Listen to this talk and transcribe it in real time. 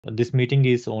This meeting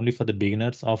is only for the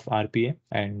beginners of RPA,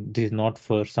 and this is not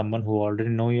for someone who already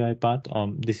know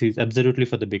UiPath. This is absolutely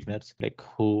for the beginners, like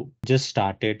who just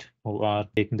started, who are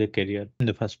taking their career in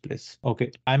the first place.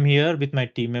 Okay, I'm here with my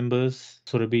team members,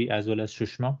 Surabhi as well as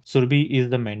Shushma. Surabhi is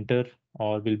the mentor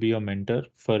or will be your mentor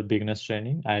for beginners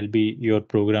training. I'll be your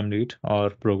program lead or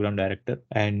program director,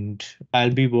 and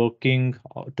I'll be working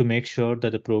to make sure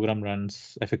that the program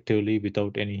runs effectively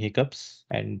without any hiccups.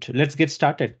 And let's get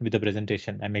started with the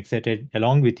presentation. I'm excited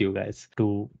along with you guys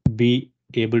to be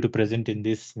able to present in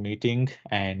this meeting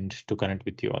and to connect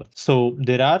with you all. So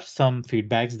there are some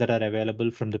feedbacks that are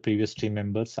available from the previous team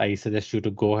members. I suggest you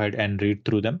to go ahead and read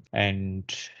through them.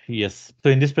 And yes, so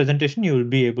in this presentation, you will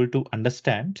be able to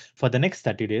understand for the next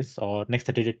 30 days or next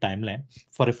 30-day timeline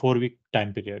for a 4-week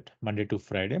time period, Monday to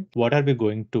Friday, what are we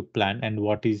going to plan and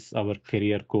what is our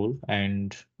career goal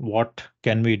and what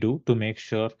can we do to make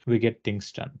sure we get things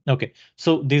done. Okay,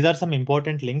 so these are some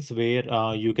important links where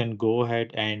you can go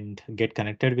ahead and get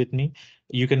connected with me.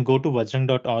 You can go to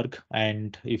vajrang.org,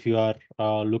 and if you are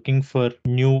looking for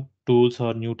new tools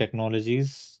or new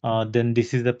technologies, then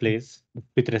this is the place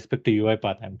with respect to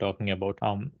UiPath I'm talking about.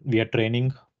 We are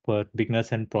training for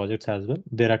beginners and projects as well.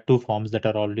 There are 2 forms that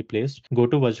are already placed. Go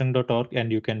to vajrang.org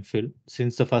and you can fill.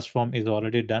 Since the first form is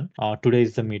already done, today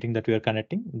is the meeting that we are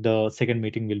connecting. The second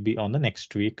meeting will be on the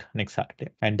next week, next Saturday.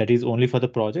 And that is only for the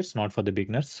projects, not for the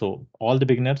beginners. So all the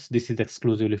beginners, this is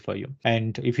exclusively for you.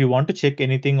 And if you want to check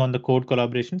anything on the code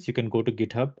collaborations, you can go to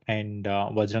GitHub and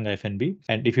Vajrang-B.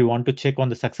 And if you want to check on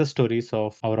the success stories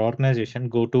of our organization,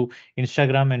 go to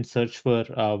Instagram and search for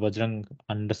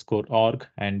Vajrang_org,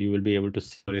 and you will be able to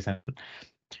see stories.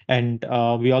 And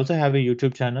we also have a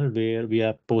YouTube channel where we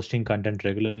are posting content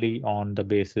regularly on the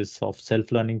basis of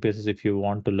self-learning basis. If you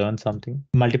want to learn something,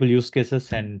 multiple use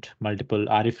cases and multiple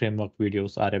RE framework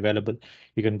videos are available.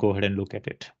 You can go ahead and look at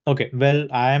it. Okay, well,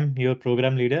 I am your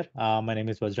program leader. My name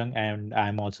is Vajrang, and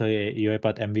I'm also a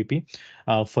UiPath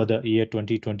MVP for the year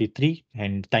 2023.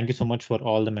 And thank you so much for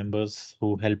all the members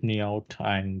who helped me out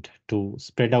and to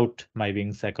spread out my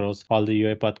wings across all the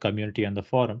UiPath community and the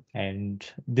forum. And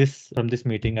this from this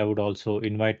meeting, I would also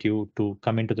invite you to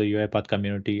come into the UiPath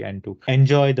community and to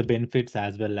enjoy the benefits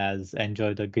as well as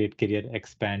enjoy the great career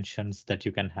expansions that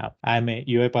you can have. I'm a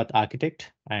UiPath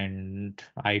architect, and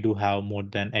I do have more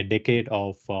than a decade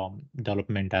of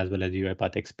development as well as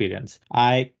UiPath experience.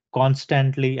 I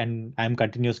constantly and I'm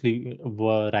continuously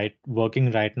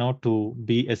working right now to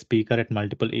be a speaker at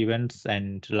multiple events.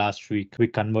 And last week we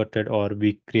converted or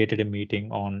we created a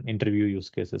meeting on interview use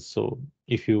cases. So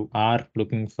if you are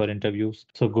looking for interviews,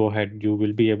 so go ahead, you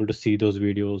will be able to see those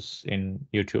videos in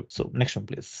YouTube. So next one,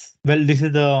 please. Well, this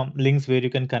is the links where you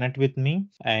can connect with me,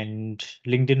 and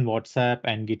LinkedIn, WhatsApp,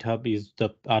 and GitHub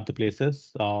are the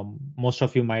places. Most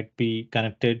of you might be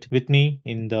connected with me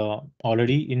in the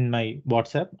already in my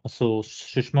WhatsApp. So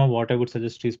Shushma, what I would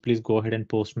suggest is please go ahead and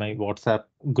post my WhatsApp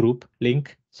group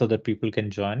link so that people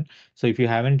can join. So if you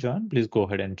haven't joined, please go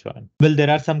ahead and join. Well, there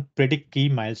are some pretty key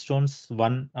milestones.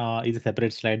 One is a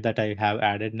separate slide that I have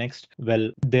added next.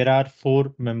 Well, there are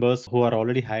 4 members who are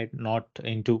already hired, not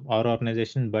into our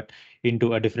organization, but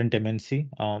into a different MNC.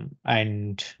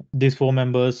 And these 4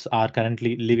 members are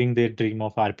currently living their dream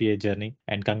of RPA journey.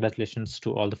 And congratulations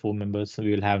to all the 4 members.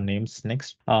 We will have names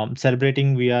next.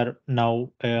 Celebrating, we are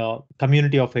now a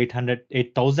community of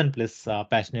 8,000 plus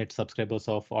passionate subscribers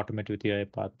of Automate with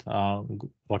UiPath,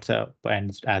 WhatsApp,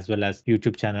 and as well as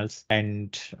YouTube channels.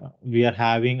 And we are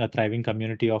having a thriving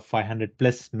community of 500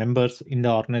 plus members in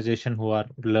the organization who are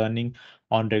learning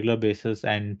on regular basis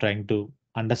and trying to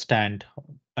understand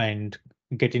and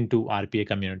get into RPA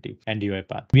community and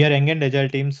UiPath. We are young and agile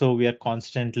team, so we are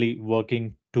constantly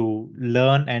working to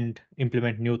learn and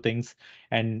implement new things.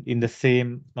 And in the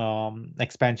same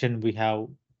expansion, we have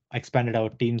expanded our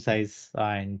team size,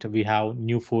 and we have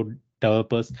new 4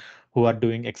 developers who are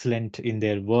doing excellent in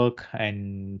their work.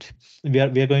 And we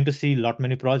are going to see a lot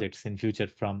many projects in future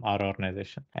from our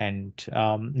organization. And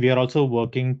we are also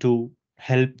working to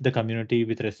help the community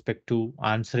with respect to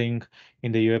answering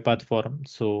in the UiPath forum.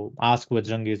 So Ask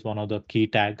Vajrang is one of the key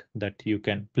tag that you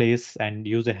can place and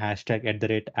use a hashtag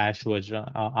Ask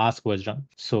Vajrang.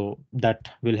 So that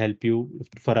will help you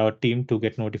for our team to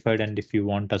get notified and if you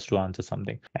want us to answer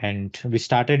something. And we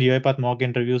started UiPath mock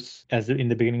interviews as in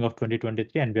the beginning of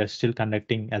 2023, and we are still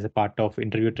conducting as a part of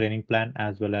interview training plan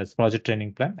as well as project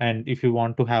training plan. And if you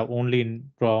want to have only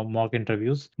mock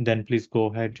interviews, then please go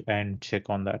ahead and check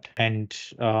on that. And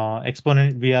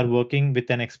we are working with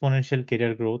an exponential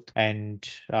career growth, and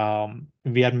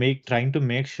we are trying to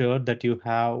make sure that you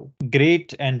have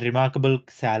great and remarkable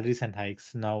salaries and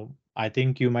hikes. Now, I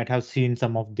think you might have seen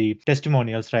some of the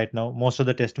testimonials right now. Most of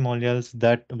the testimonials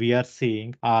that we are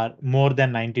seeing are more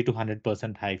than 90 to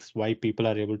 100% hikes. Why people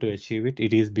are able to achieve it?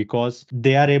 It is because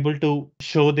they are able to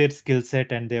show their skill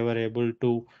set and they were able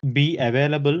to be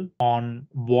available on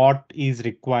what is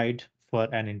required for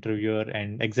an interviewer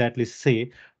and exactly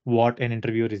say what an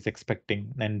interviewer is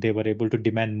expecting, and they were able to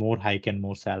demand more hike and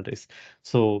more salaries.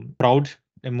 So proud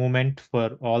a moment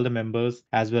for all the members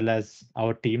as well as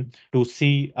our team to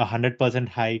see 100%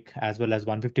 hike as well as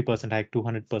 150% hike,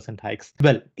 200% hikes.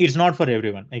 Well, it's not for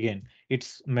everyone. Again,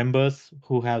 it's members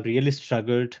who have really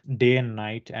struggled day and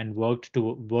night and worked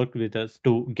with us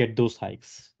to get those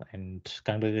hikes. And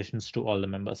congratulations to all the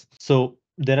members. So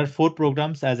there are four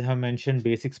programs, as I have mentioned: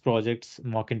 basics, projects,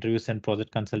 mock interviews, and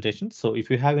project consultations. So if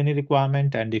you have any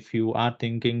requirement and if you are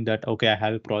thinking that, okay, I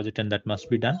have a project and that must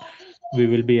be done, we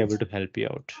will be able to help you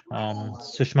out.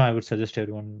 Sushma, I would suggest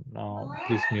everyone,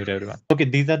 please mute everyone. Okay,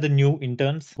 these are the new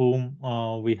interns whom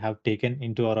we have taken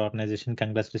into our organization.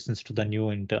 Congratulations to the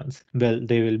new interns. Well,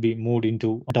 they will be moved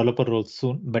into developer roles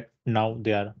soon, but now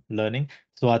they are learning.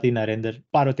 Swati, Narendra,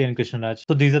 Parvati, and Krishnaraj.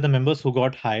 So these are the members who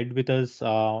got hired with us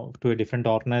to a different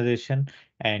organization.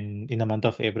 And in the month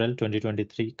of April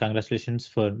 2023, congratulations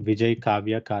for Vijay,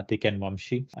 Kavya, Karthik, and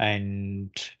Vamshi.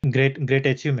 And great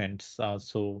achievements.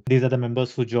 So these are the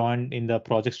members who joined in the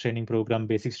projects training program,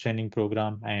 basics training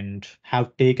program, and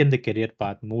have taken the career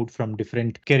path, moved from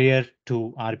different career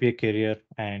to RPA career.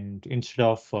 And instead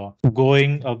of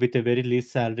going with a very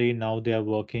least salary, now they are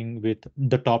working with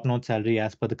the top notch salary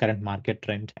as per the current market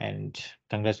trend. And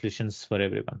congratulations for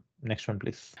everyone. Next one,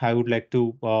 please. I would like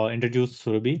to introduce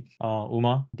Surabhi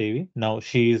Uma Devi. Now,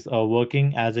 she is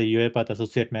working as a UiPath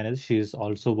associate manager. She is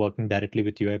also working directly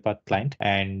with UiPath client,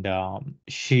 and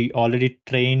she already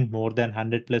trained more than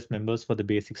 100 plus members for the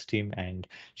basics team, and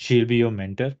she'll be your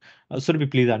mentor. Surabhi,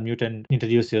 please unmute and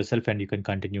introduce yourself, and you can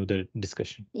continue the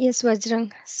discussion. Yes,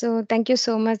 Vajrang. So thank you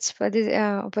so much for this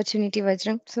opportunity,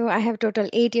 Vajrang. So I have total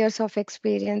 8 years of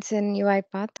experience in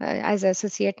UiPath as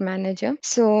associate manager.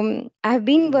 So I've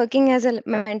been working as a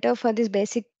mentor for this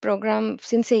basic program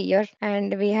since a year,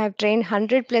 and we have trained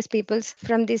 100 plus peoples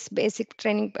from this basic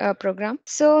training program.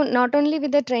 So not only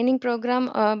with the training program,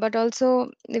 but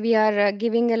also we are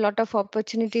giving a lot of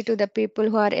opportunity to the people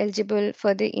who are eligible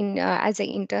for the in as a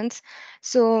interns.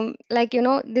 So like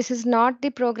this is not the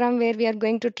program where we are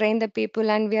going to train the people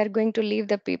and we are going to leave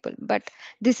the people, but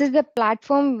this is the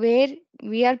platform where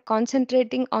we are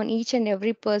concentrating on each and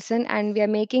every person, and we are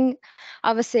making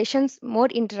our sessions more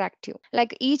interactive.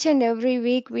 Like each and every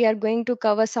week we are going to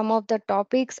cover some of the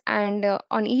topics, and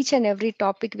on each and every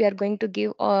topic we are going to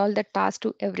give all the tasks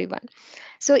to everyone.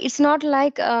 So it's not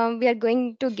like we are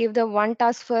going to give the one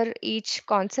task for each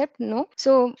concept. No.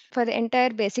 So for the entire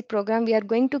basic program, we are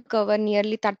going to cover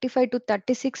nearly 35 to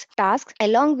 36 tasks.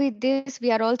 Along with this,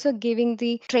 we are also giving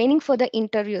the training for the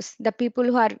interviews, the people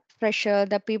who are fresher,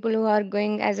 the people who are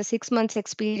going as a 6 months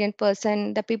experienced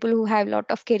person, the people who have lot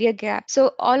of career gap.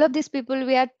 So all of these people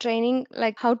we are training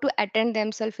like how to attend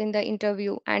themselves in the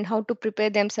interview and how to prepare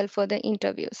themselves for the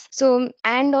interviews. So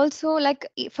and also like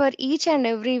for each and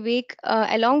every week,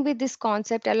 along with this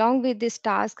concept, along with this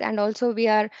task, and also we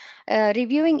are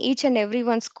reviewing each and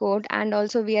everyone's code, and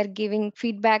also we are giving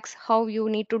feedbacks how you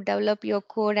need to develop your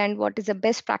code and what is the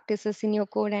best practices in your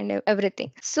code and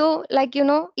everything. So like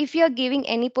if you are giving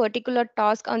any particular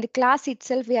task on the class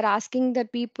itself, we are asking the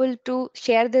people to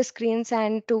share the screens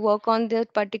and to work on the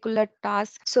particular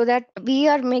task, so that we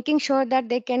are making sure that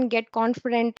they can get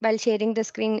confident while sharing the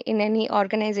screen in any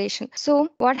organization. So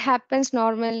what happens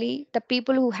normally, the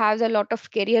people who have a lot of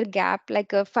career gap,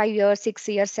 like 5 years, 6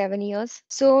 years, 7 years,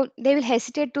 so they will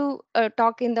hesitate to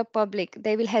talk in the public,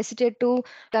 they will hesitate to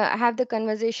have the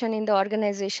conversation in the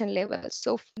organization level.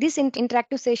 So this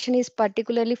interactive session is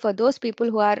particularly for those people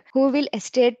who will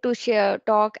hesitate to share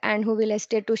talk, and who will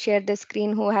hesitate to share the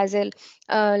screen, who has a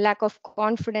lack of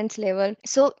confidence level.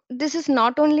 So this is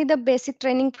not only the basic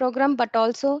training program, but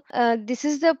also this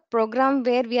is the program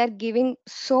where we are giving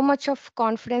so much of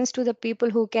confidence to the people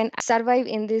who can survive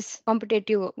in this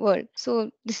competitive world.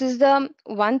 So this is the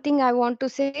one thing I want to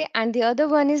say. And the other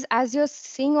one is, as you're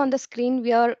seeing on the screen,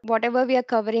 we are whatever we are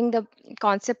covering the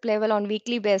concept level on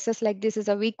weekly basis. Like this is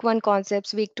a week 1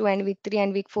 concepts, week 2 and week 3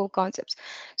 and week 4 concepts.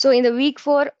 So in the week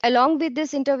 4, along with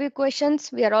this interview questions,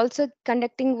 we are also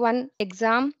conducting one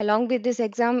exam. Along with this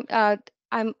exam,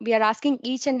 we are asking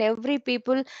each and every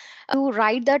people to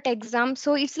write that exam.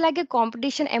 So it's like a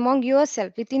competition among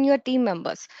yourself within your team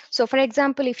members. So for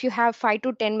example, if you have 5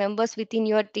 to 10 members within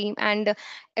your team, and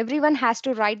everyone has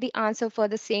to write the answer for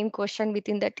the same question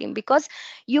within the team, because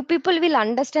you people will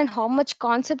understand how much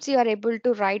concepts you are able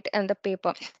to write on the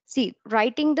paper. See,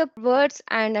 writing the words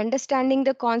and understanding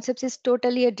the concepts is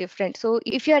totally a different. So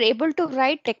if you are able to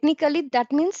write technically, that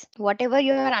means whatever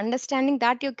you are understanding,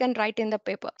 that you can write in the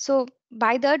paper. So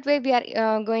by that way, we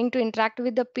are going to interact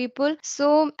with the people.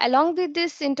 So along with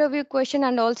this interview question,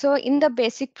 and also in the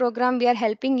basic program, we are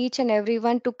helping each and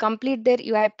everyone to complete their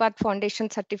UiPath Foundation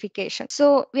certification.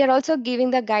 So we are also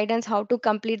giving the guidance how to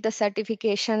complete the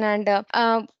certification,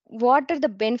 and what are the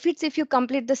benefits if you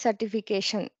complete the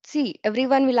certification. See,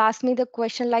 everyone will ask me the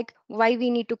question like, why we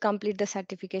need to complete the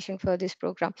certification for this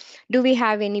program? Do we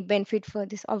have any benefit for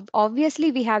this?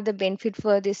 Obviously we have the benefit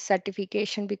for this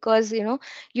certification, because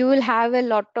you will have a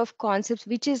lot of concepts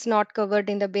which is not covered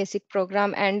in the basic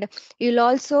program, and you'll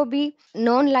also be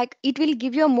known, like it will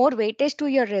give you more weightage to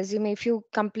your resume if you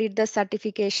complete the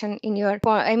certification in your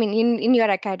in your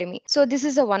academy. So this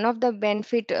is a one of the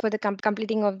benefit for the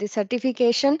completing of the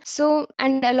certification. So,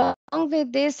 and along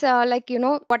with this,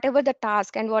 whatever the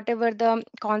task and whatever the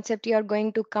concept you are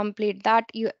going to complete, that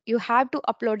you have to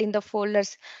upload in the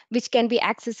folders which can be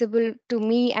accessible to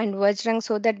me and Vajrang,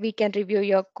 so that we can review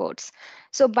your codes.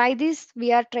 So by this,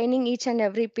 we are training each and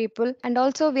every people, and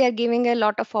also we are giving a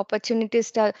lot of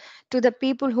opportunities to the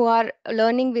people who are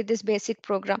learning with this basic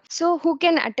program. So who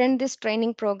can attend this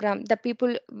training program? The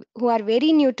people who are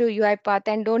very new to UiPath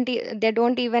and they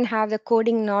don't even have the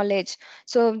coding knowledge.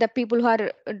 So the people who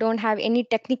are don't have any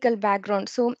technical background.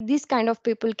 So these kind of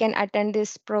people can attend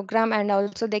this program, and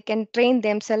also they can train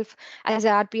themselves as a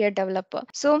RPA developer.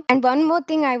 So, and one more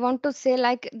thing I want to say,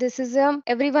 like this is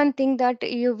everyone think that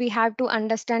we have to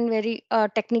understand very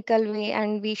technical way,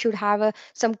 and we should have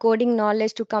some coding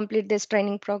knowledge to complete this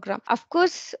training program. Of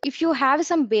course, if you have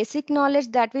some basic knowledge,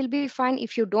 that will be fine.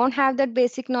 If you don't have that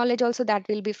basic knowledge also, that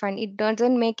will be fine. It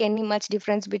doesn't make any much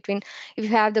difference between if you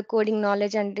have the coding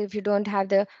knowledge and if you don't have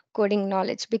the coding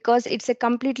knowledge, because it's a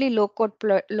completely low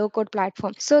code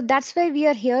platform. So that's why we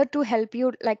are here to help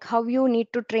you, like how you need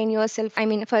to train yourself,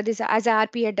 for this as a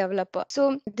RPA developer.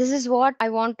 So this is what I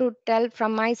want to tell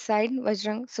from my side,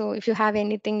 Vajrang. So if you have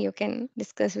anything, you can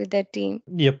discuss with the team.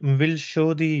 Yep, we'll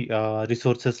show the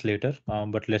resources later,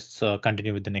 but let's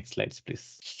continue with the next slides,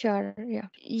 please. Sure, yeah.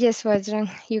 Yes, Vajrang,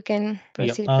 you can Yep.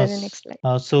 proceed for the next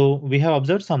slide. So we have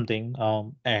observed something,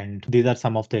 and these are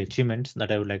some of the achievements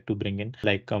that I would like to bring in.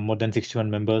 Like more than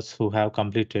 61 members who have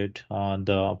completed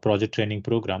the project training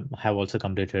program have also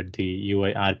completed the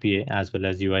UI RPA as well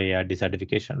as UI ARD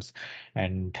certifications,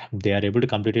 and they are able to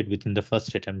complete it within the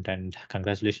first attempt. And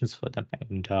congratulations for them.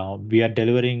 And we are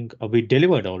delivering. We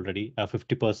delivered already a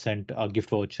 50% gift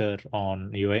voucher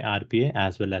on UI RPA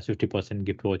as well as 50%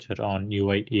 gift voucher on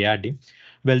UI ARD.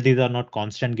 Well, these are not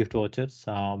constant gift vouchers.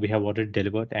 We have already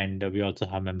delivered, and we also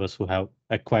have members who have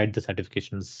acquired the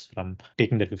certifications from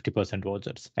taking the 50%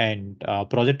 vouchers. And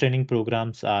project training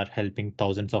programs are helping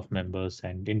thousands of members.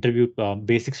 And interview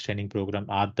basics training program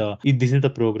are this is the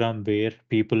program where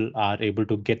people are able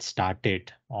to get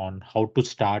started on how to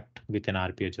start with an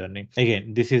RPA journey.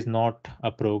 Again, this is not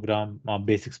a program.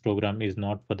 Basics program is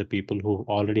not for the people who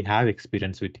already have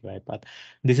experience with UiPath.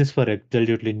 This is for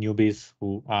absolutely newbies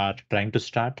who are trying to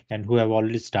start and who have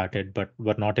already started but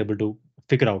were not able to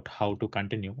figure out how to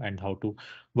continue and how to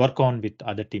work on with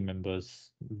other team members.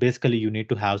 Basically, you need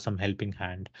to have some helping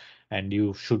hand, and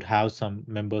you should have some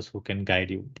members who can guide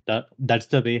you. That's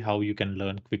the way how you can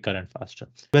learn quicker and faster.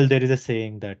 Well, there is a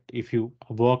saying that if you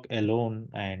work alone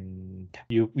and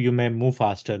you may move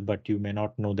faster, but you may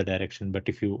not know the direction. But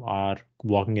if you are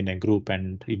walking in a group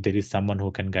and if there is someone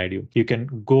who can guide you, you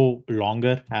can go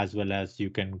longer as well as you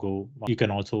can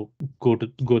also go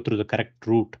through the correct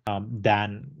route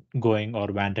than going or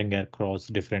wandering across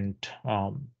different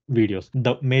videos.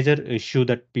 The major issue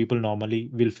that people normally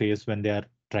will face when they are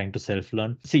trying to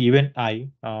self-learn. See, even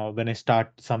when I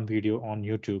start some video on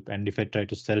YouTube, and if I try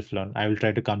to self-learn, I will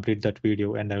try to complete that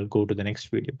video and I will go to the next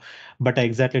video. But I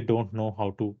exactly don't know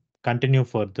how to continue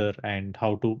further and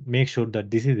how to make sure that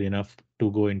this is enough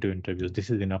to go into interviews. This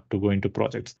is enough to go into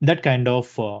projects. That kind of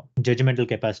judgmental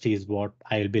capacity is what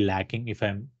I'll be lacking if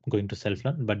I'm going to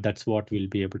self-learn, but that's what will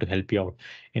be able to help you out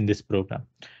in this program.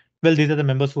 Well, these are the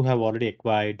members who have already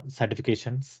acquired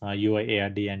certifications, UI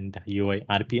ARD and UI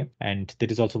RPM. And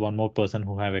there is also one more person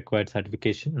who have acquired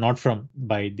certification, not from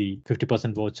by the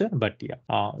 50% voucher, but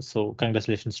yeah. So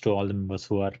congratulations to all the members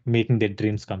who are making their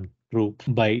dreams come through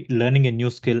by learning a new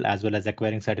skill as well as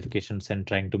acquiring certifications and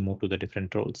trying to move to the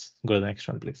different roles. Go to the next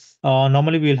one, please.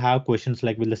 Normally, we'll have questions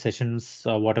like, will the sessions,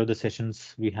 whatever the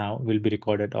sessions we have, will be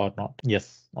recorded or not?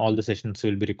 Yes, all the sessions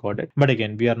will be recorded. But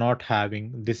again, we are not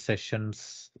having these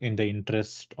sessions in the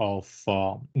interest of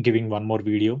giving one more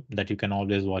video that you can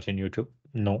always watch on YouTube.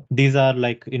 No, these are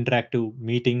like interactive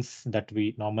meetings that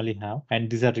we normally have, and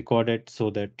these are recorded so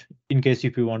that in case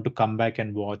if you want to come back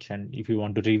and watch, and if you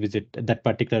want to revisit that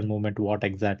particular moment, what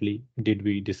exactly did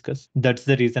we discuss? That's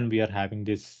the reason we are having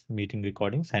these meeting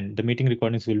recordings, and the meeting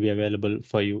recordings will be available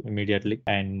for you immediately,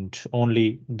 and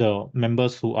only the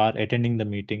members who are attending the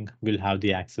meeting will have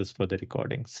the access for the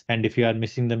recordings. And if you are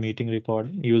missing the meeting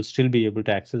recording, you will still be able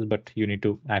to access, but you need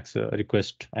to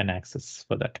request an access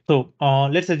for that. So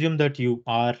let's assume that you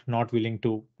are not willing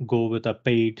to go with a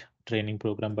paid training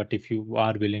program, but if you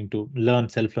are willing to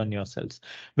self-learn yourselves,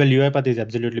 well, UiPath is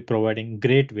absolutely providing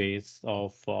great ways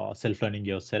of self-learning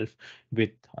yourself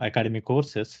with academic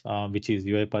courses, which is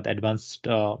UiPath Advanced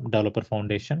Developer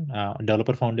Foundation,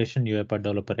 UiPath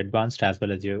Developer Advanced, as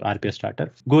well as your RPA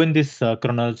Starter. Go in this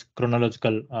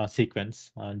chronological sequence.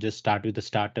 Just start with the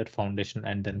Starter, Foundation,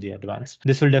 and then the Advanced.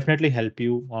 This will definitely help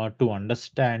you to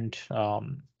understand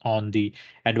on the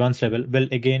advanced level. Well,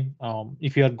 again,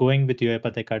 if you are going with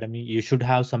UiPath Academy, you should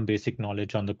have some basic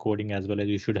knowledge on the coding, as well as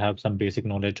you should have some basic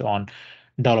knowledge on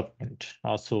development.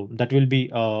 So that will be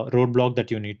a roadblock that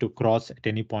you need to cross at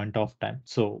any point of time.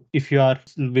 So if you are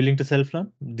willing to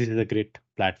self-learn, this is a great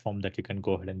platform that you can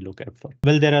go ahead and look at for.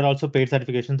 Well, there are also paid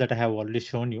certifications that I have already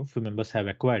shown you. Few members have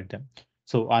acquired them.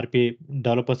 So RPA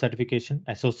Developer Certification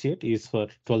Associate is for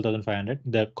 12,500.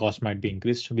 The cost might be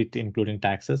increased with including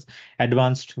taxes.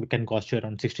 Advanced can cost you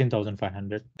around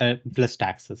 16,500 plus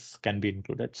taxes can be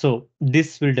included. So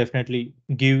this will definitely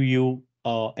give you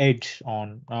edge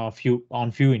on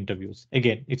few interviews.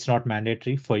 Again, it's not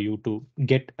mandatory for you to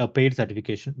get a paid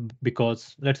certification,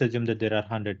 because let's assume that there are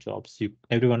 100 jobs.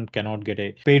 Everyone cannot get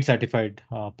a paid certified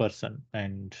person,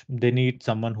 and they need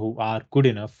someone who are good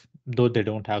enough, though they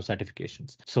don't have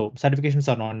certifications. So certifications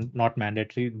are not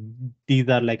mandatory. These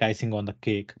are like icing on the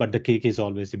cake, but the cake is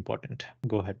always important.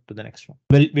 Go ahead to the next one.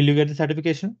 Well, will you get the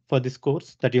certification for this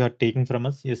course that you are taking from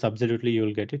us? Yes, absolutely, you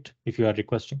will get it if you are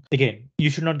requesting. Again,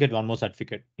 you should not get one more certificate.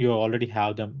 You already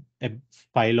have them, a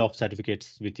file of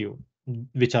certificates with you,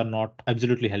 which are not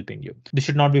absolutely helping you. This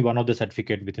should not be one of the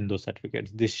certificate within those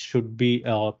certificates. This should be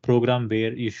a program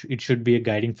where it should be a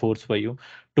guiding force for you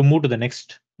to move to the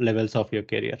next levels of your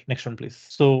career. Next one, please.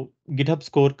 So GitHub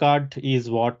scorecard is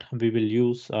what we will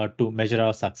use to measure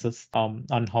our success on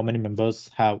how many members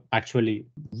have actually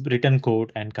written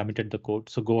code and committed the code.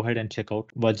 So go ahead and check out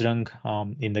Vajrang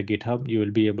in the GitHub. You will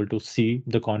be able to see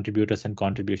the contributors and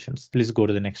contributions. Please go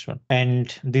to the next one.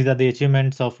 And these are the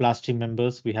achievements of last team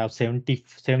members. We have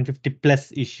 750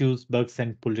 plus issues, bugs,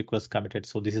 and pull requests committed.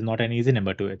 So this is not an easy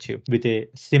number to achieve. With a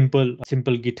simple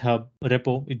GitHub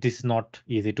repo, this is not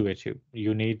easy to achieve.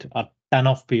 You need a ton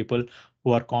of people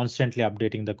who are constantly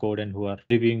updating the code and who are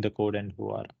reviewing the code and who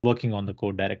are working on the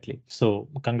code directly. So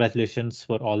congratulations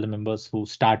for all the members who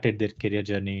started their career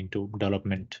journey into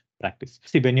development practice.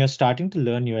 See, when you're starting to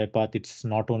learn UiPath, it's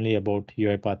not only about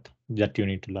UiPath that you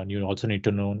need to learn. You also need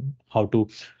to know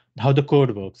how the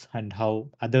code works and how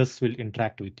others will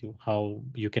interact with you, how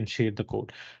you can share the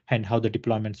code, and how the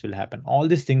deployments will happen. All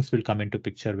these things will come into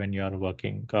picture when you are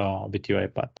working with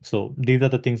UiPath. So these are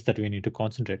the things that we need to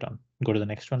concentrate on. Go to the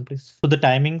next one, please. So the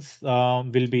timings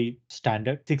will be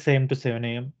standard 6 a.m. to 7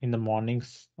 a.m. in the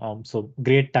mornings. So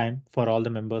great time for all the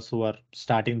members who are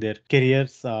starting their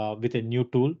careers with a new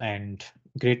tool, and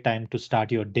great time to start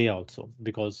your day also,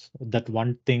 because that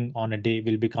one thing on a day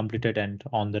will be completed, and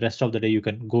on the rest of the day you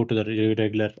can go to the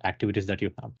regular activities that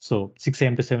you have. So 6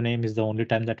 a.m. to 7 a.m. is the only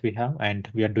time that we have, and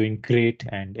we are doing great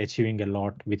and achieving a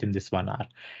lot within this 1 hour.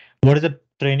 What is the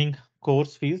training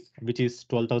course fees, which is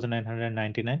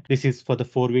 12,999? This is for the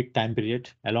 4-week time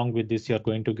period. Along with this, you're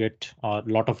going to get a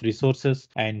lot of resources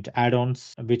and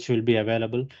add-ons which will be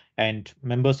available. And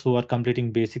members who are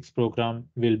completing basics program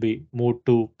will be moved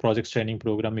to projects training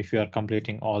program if you are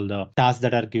completing all the tasks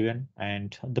that are given.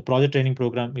 And the project training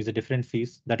program is a different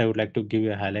fees that I would like to give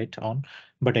you a highlight on.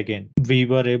 But again, we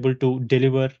were able to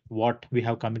deliver what we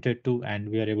have committed to, and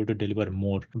we are able to deliver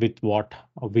more with what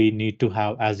we need to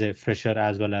have as a fresher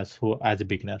as well as as a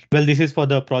beginner. Well, this is for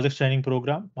the project training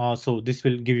program. So this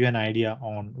will give you an idea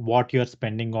on what you are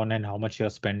spending on and how much you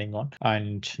are spending on.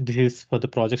 And this is for the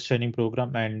project training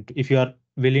program. And if you are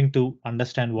willing to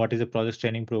understand what is a project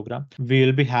training program, we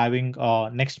will be having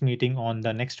next meeting on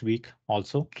the next week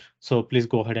also. So please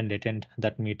go ahead and attend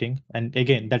that meeting. And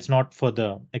again, that's not for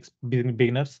the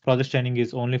beginners. Project training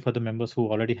is only for the members who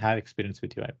already have experience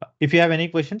with UiPath. If you have any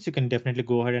questions, you can definitely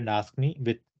go ahead and ask me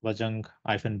with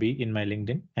Vajrang-B in my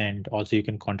LinkedIn, and also you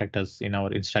can contact us in our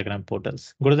Instagram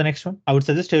portals. Go to the next one. I would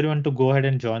suggest everyone to go ahead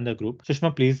and join the group.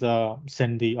 Sushma, please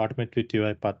send the Automate with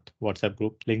UiPath WhatsApp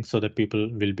group link so that people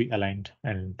will be aligned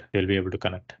and they'll be able to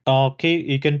connect. Okay,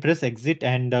 you can press exit,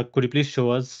 and could you please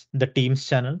show us the Teams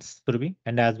channels, Surabhi,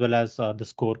 and as well as the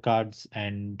scorecards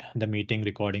and the meeting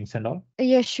recordings and all?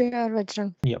 Yes, sure,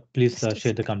 Vajrang. Yeah, please Just a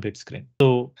share the second. complete screen.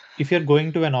 So if you're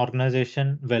going to an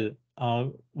organization, well,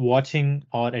 watching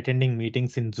or attending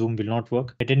meetings in Zoom will not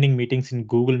work. Attending meetings in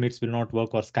Google Meets will not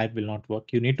work, or Skype will not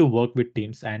work. You need to work with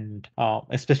teams. And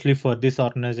especially for this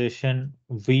organization,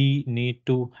 we need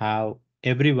to have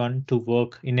everyone to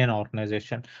work in an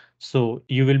organization. So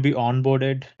you will be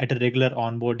onboarded at a regular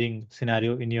onboarding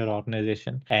scenario in your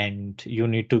organization, and you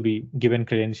need to be given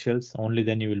credentials. Only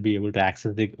then you will be able to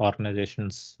access the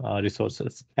organization's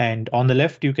resources. And on the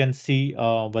left, you can see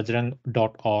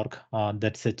vajrang.org.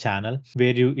 That's a channel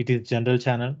where it is general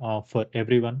channel for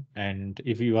everyone. And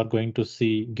if you are going to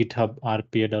see GitHub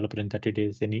RPA developer in 30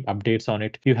 days, any updates on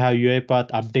it, you have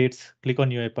UiPath updates. Click on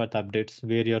UiPath updates,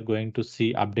 where you're going to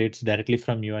see updates directly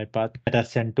from UiPath that are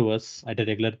sent to us at a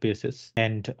regular basis.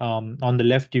 And on the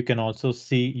left, you can also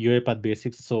see UiPath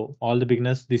basics. So all the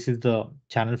beginners, this is the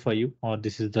channel for you, or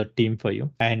this is the team for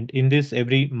you. And in this,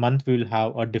 every month we will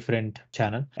have a different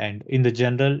channel. And in the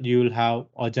general, you will have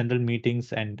a general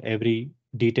meetings and every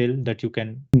detail that you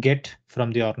can get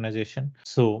from the organization.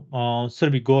 So,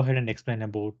 we go ahead and explain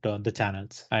about the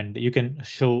channels, and you can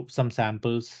show some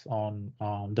samples on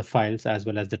the files as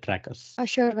well as the trackers.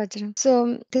 Sure, Vajra.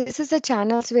 So this is the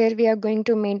channels where we are going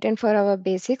to maintain for our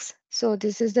basics. So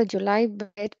this is the July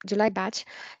batch.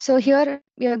 So here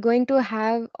we are going to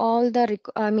have all the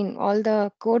all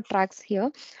the code tracks here.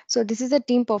 So this is the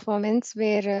team performance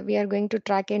where we are going to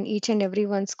track in each and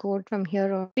everyone's code from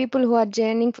here on. People who are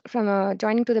joining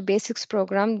to the basics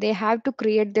program, they have to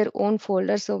create their own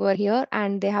folders over here,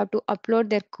 and they have to upload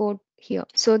their code here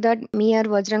so that me or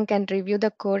Vajram can review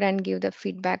the code and give the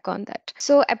feedback on that.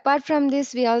 So apart from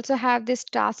this, we also have this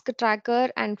task tracker,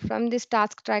 and from this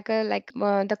task tracker, like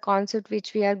the concept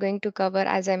which we are going to cover,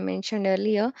 as I mentioned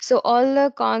earlier. So all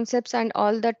the concepts and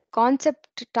all the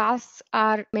concept tasks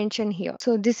are mentioned here.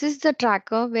 So this is the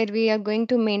tracker where we are going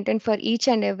to maintain for each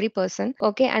and every person.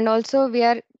 Okay, and also we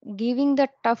are giving the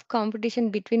tough competition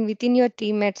between within your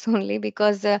teammates only,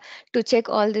 because to check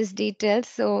all these details.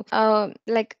 So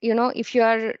like if you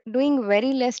are doing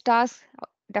very less tasks,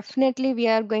 definitely we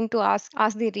are going to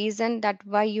ask the reason that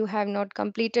why you have not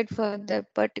completed for the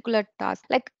particular task.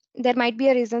 Like there might be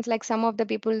a reasons, like some of the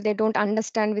people they don't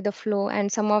understand with the flow,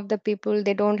 and some of the people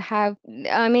they don't have,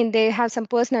 they have some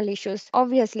personal issues.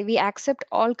 Obviously we accept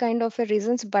all kind of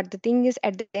reasons, but the thing is,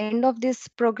 at the end of this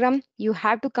program you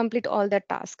have to complete all the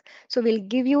task. So we'll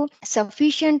give you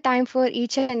sufficient time for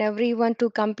each and everyone to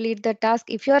complete the task.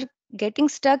 If you're getting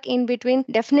stuck in between,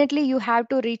 definitely you have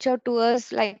to reach out to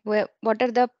us, like what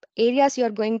are the areas you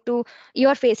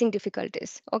are facing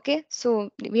difficulties. Okay, so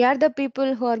we are the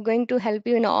people who are going to help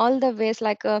you in all the ways,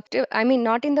 like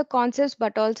not in the concepts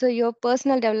but also your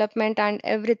personal development and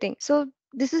everything. So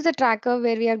this is the tracker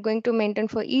where we are going to maintain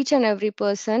for each and every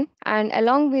person, and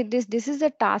along with this is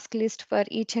the task list for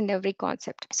each and every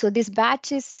concept. So this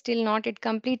batch is still not yet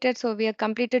completed, so we have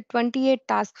completed 28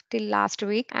 tasks till last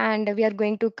week, and we are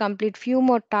going to complete few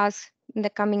more tasks in the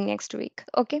coming next week.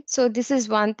 Okay, so this is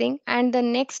one thing, and the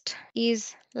next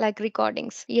is like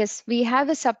recordings. Yes, we have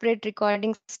a separate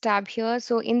recordings tab here.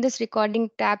 So in this recording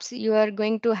tabs, you are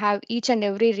going to have each and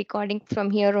every recording from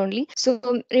here only.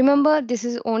 So remember, this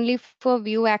is only for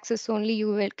view access only. You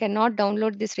will cannot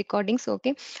download these recordings.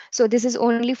 Okay, so this is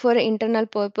only for internal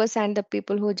purpose and the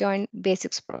people who join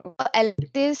basics program. Along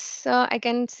with this, I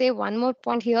can say one more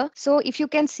point here. So if you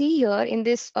can see here in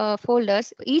this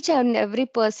folders, each and every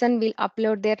person will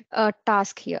upload their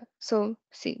task here. So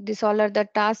see, these all are the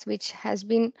tasks which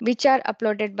are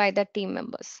uploaded by the team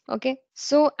members. Okay,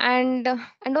 so and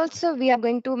also we are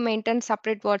going to maintain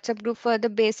separate WhatsApp group for the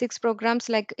basics programs.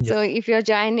 Like Yeah. so if you're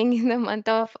joining in the month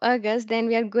of August, then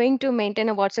we are going to maintain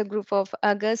a WhatsApp group of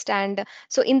August. And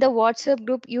so in the WhatsApp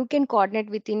group you can coordinate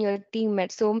within your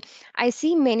teammates. So I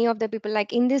see many of the people,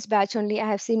 like in this batch only, I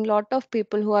have seen lot of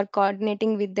people who are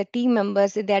coordinating with the team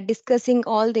members. They are discussing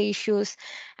all the issues,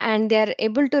 and they are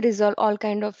able to resolve all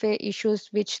kind of issues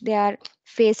which they are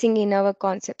facing in our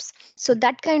concepts. So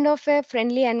that kind of a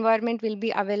friendly environment will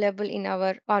be available in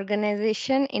our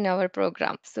organization, in our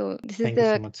program. So this is Thank you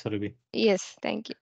so the much, Surabhi. yes, thank you.